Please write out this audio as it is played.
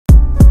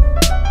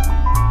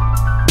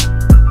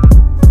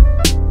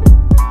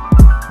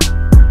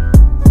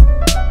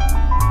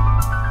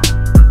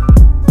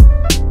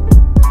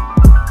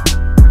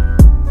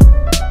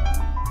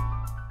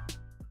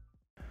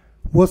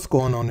What's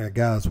going on there,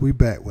 guys? We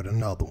back with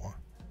another one.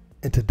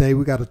 And today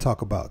we got to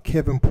talk about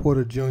Kevin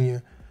Porter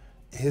Jr.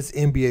 His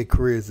NBA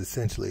career is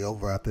essentially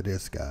over after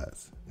this,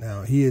 guys.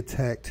 Now, he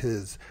attacked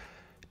his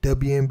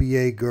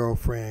WNBA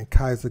girlfriend,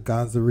 Kysre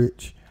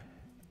Gondrezick,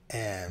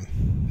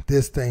 and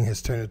this thing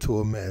has turned into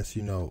a mess.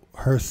 You know,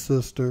 her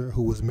sister,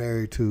 who was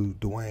married to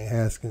Dwayne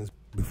Haskins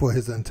before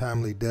his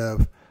untimely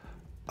death,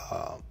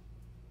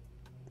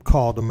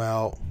 called him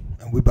out,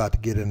 and we're about to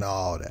get into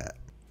all that.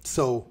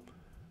 So,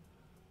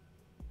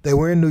 they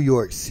were in New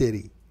York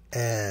City,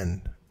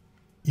 and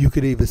you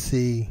could even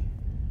see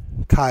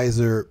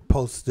Kysre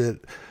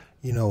posted,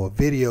 a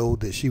video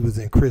that she was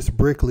in Chris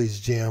Brickley's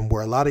gym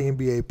where a lot of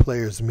NBA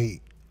players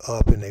meet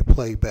up and they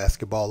play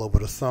basketball over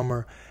the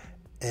summer.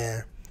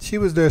 And she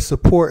was there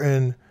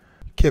supporting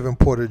Kevin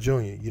Porter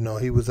Jr.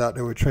 He was out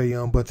there with Trae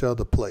Young, a bunch of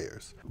other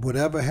players.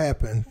 Whatever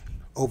happened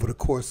over the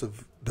course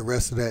of the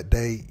rest of that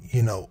day,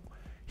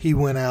 he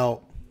went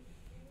out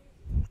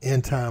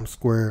in Times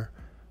Square,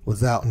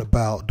 was out and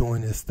about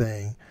doing his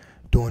thing,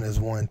 doing his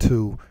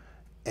 1-2,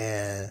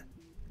 and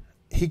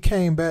he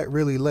came back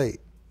really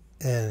late.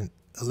 And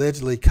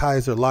allegedly,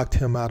 Kysre locked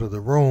him out of the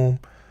room,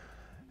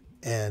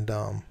 and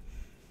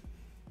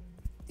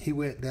he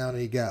went down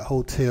and he got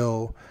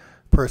hotel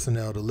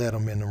personnel to let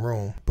him in the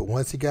room. But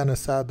once he got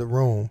inside the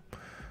room,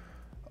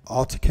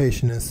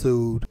 altercation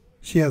ensued.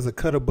 She has a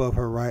cut above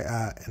her right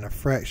eye and a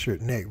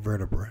fractured neck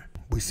vertebrae.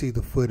 We see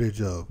the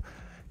footage of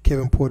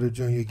Kevin Porter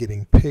Jr.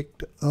 getting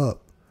picked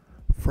up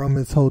from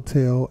his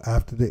hotel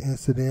after the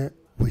incident.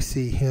 We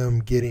see him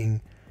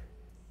getting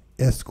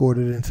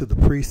escorted into the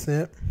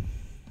precinct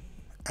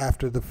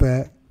after the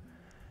fact.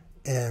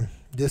 And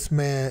this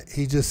man,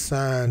 he just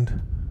signed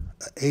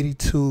an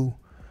 $82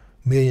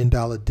 million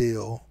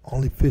deal.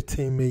 Only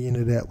 $15 million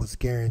of that was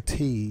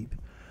guaranteed.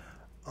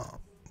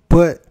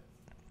 But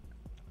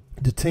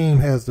the team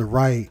has the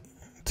right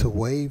to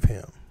waive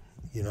him.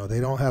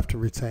 They don't have to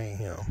retain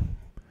him.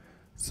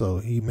 So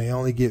he may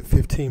only get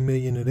 $15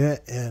 million of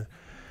that, and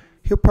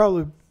he'll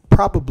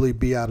probably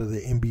be out of the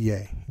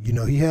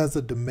NBA. He has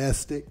a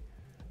domestic,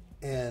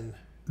 and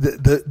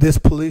this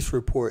police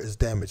report is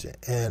damaging.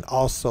 And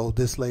also,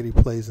 this lady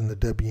plays in the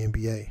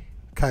WNBA,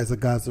 Kysre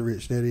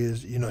Gondrezick. That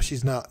is,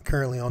 she's not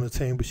currently on the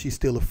team, but she's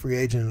still a free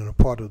agent and a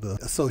part of the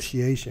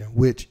association,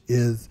 which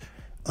is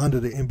under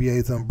the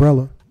NBA's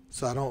umbrella.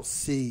 So I don't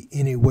see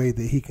any way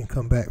that he can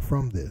come back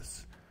from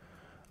this.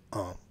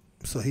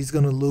 So he's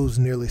going to lose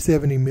nearly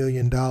 $70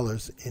 million in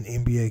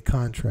NBA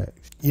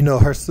contracts.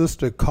 Her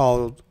sister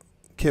called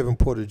Kevin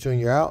Porter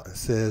Jr. out and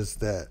says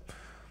that,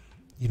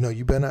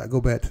 you better not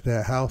go back to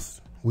that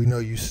house. We know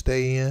you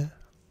stay in.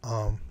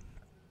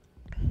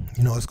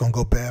 It's going to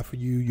go bad for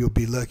you. You'll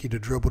be lucky to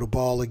dribble the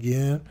ball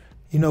again.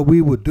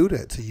 We would do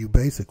that to you,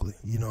 basically,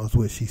 is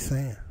what she's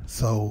saying.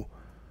 So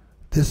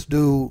this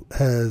dude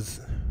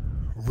has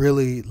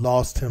really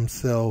lost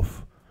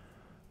himself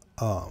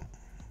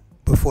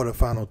before the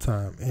final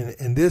time.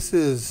 And this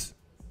is,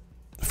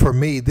 for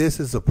me, this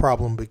is a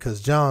problem because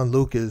John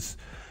Lucas,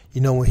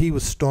 when he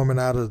was storming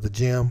out of the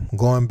gym,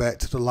 going back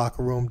to the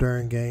locker room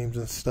during games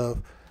and stuff,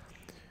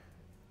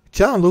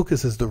 John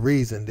Lucas is the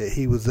reason that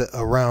he was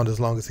around as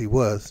long as he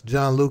was.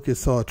 John Lucas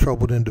saw a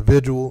troubled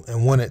individual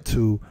and wanted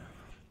to,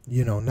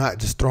 not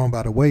just throw him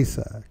by the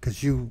wayside.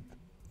 Because you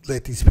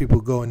let these people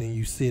go and then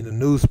you see in the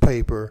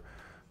newspaper,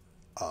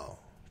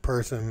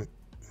 person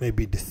may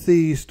be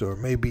deceased or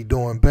may be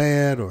doing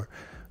bad or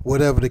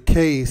whatever the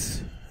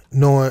case,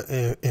 knowing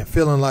and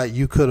feeling like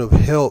you could have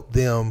helped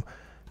them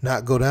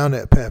not go down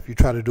that path. You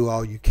try to do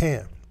all you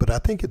can. But I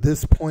think at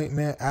this point,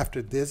 man,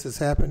 after this has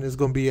happened, it's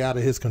going to be out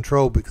of his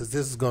control because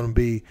this is going to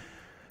be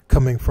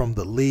coming from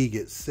the league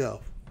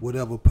itself,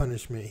 whatever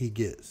punishment he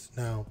gets.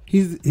 Now,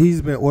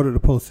 he's been ordered to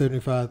post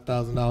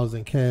 $75,000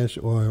 in cash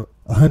or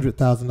a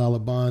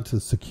 $100,000 bond to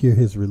secure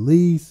his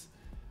release.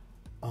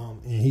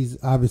 And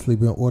he's obviously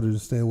been ordered to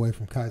stay away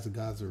from Kysre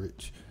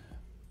Gondrezick.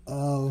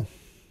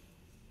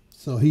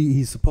 So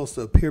he's supposed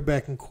to appear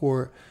back in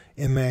court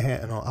in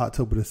Manhattan on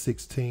October the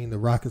 16th. The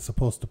Rockets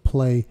supposed to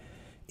play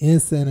in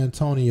San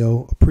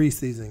Antonio, a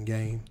preseason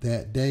game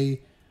that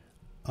day.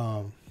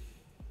 It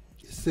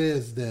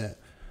says that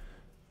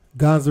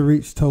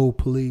Gondrezick told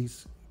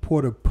police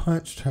Porter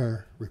punched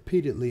her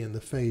repeatedly in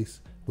the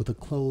face with a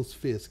closed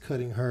fist,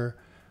 cutting her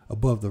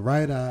above the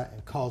right eye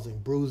and causing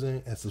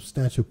bruising and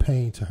substantial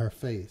pain to her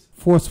face.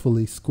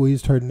 Forcefully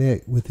squeezed her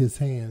neck with his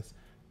hands,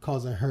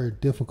 causing her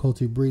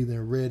difficulty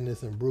breathing,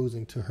 redness, and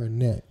bruising to her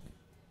neck.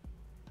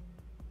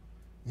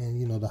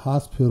 And, the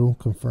hospital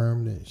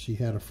confirmed that she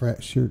had a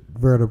fractured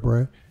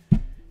vertebrae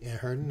in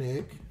her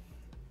neck.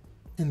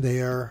 And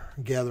they are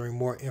gathering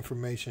more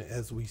information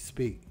as we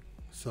speak.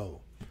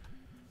 So,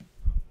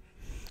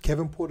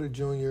 Kevin Porter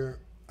Jr.,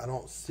 I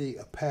don't see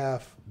a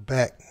path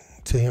back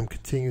to him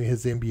continuing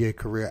his NBA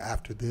career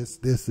after this.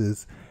 This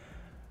is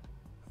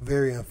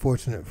very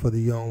unfortunate for the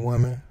young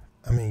woman.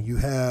 I mean, you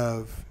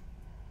have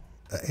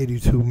an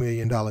 $82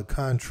 million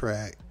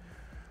contract.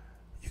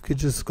 You could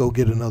just go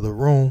get another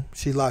room.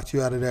 She locked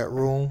you out of that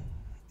room.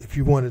 If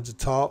you wanted to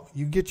talk,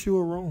 you get you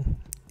a room.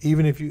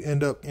 Even if you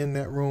end up in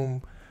that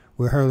room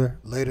with her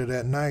later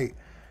that night.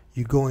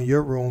 You go in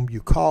your room,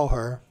 you call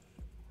her,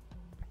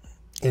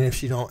 and if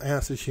she don't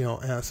answer,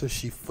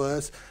 she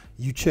fuss.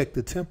 You check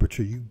the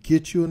temperature. You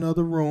get you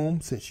another room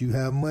since you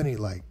have money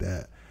like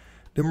that.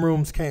 Them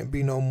rooms can't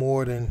be no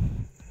more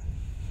than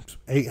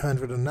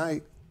 $800 a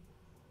night,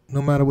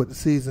 no matter what the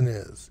season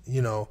is.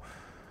 You know,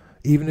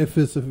 even if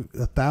it's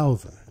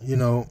 $1,000. You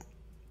know,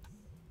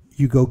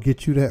 you go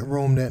get you that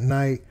room that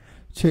night.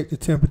 Check the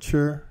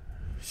temperature.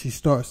 She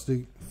starts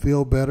to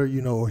feel better.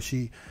 You know, or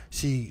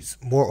she's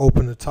more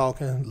open to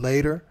talking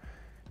later.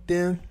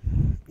 Then,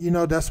 you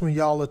know, that's when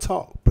y'all will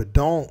talk. But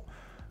don't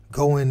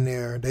go in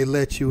there. They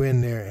let you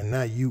in there, and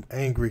now you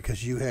angry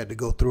because you had to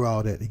go through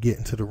all that to get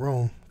into the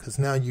room. Because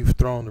now you've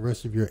thrown the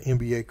rest of your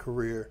NBA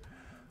career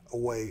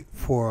away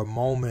for a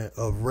moment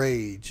of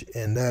rage,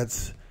 and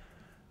that's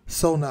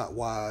so not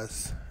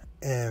wise.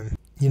 And,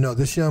 you know,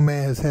 this young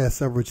man has had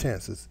several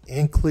chances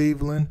in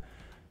Cleveland.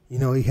 You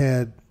know, he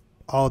had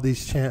all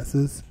these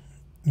chances.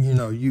 You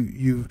know,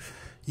 you've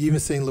even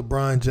seen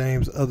LeBron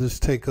James, others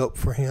take up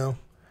for him.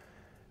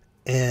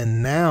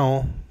 And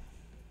now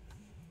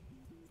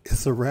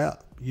it's a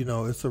wrap. You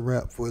know, it's a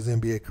wrap for his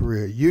NBA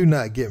career. You're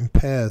not getting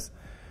past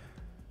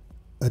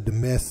a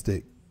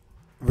domestic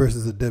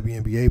versus a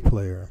WNBA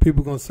player.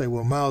 People going to say,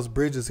 well, Miles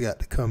Bridges got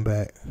to come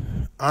back.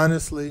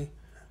 Honestly,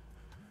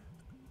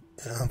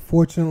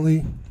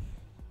 unfortunately,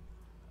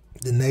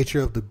 the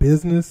nature of the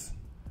business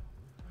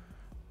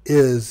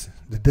is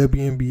the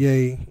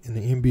WNBA and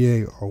the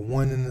NBA are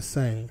one and the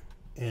same.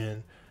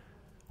 And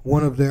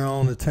one of their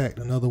own attacked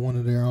another one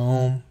of their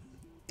own.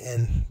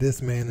 And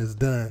this man is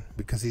done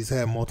because he's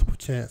had multiple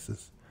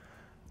chances.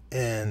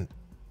 And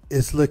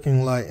it's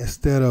looking like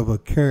instead of a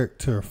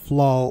character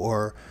flaw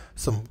or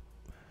some,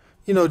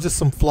 you know, just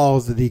some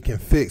flaws that he can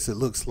fix, it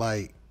looks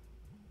like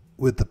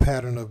with the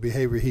pattern of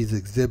behavior he's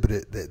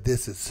exhibited that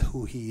this is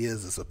who he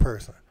is as a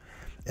person.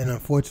 And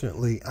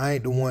unfortunately, I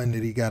ain't the one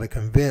that he got to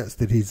convince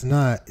that he's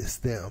not. It's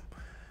them.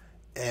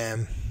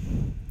 And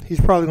he's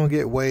probably going to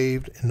get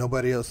waived and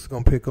nobody else is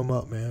going to pick him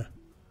up, man.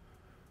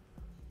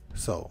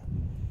 So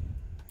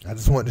I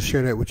just wanted to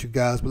share that with you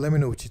guys, but let me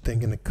know what you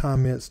think in the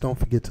comments. Don't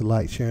forget to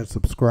like, share, and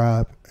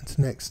subscribe.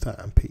 Until next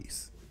time,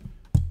 peace.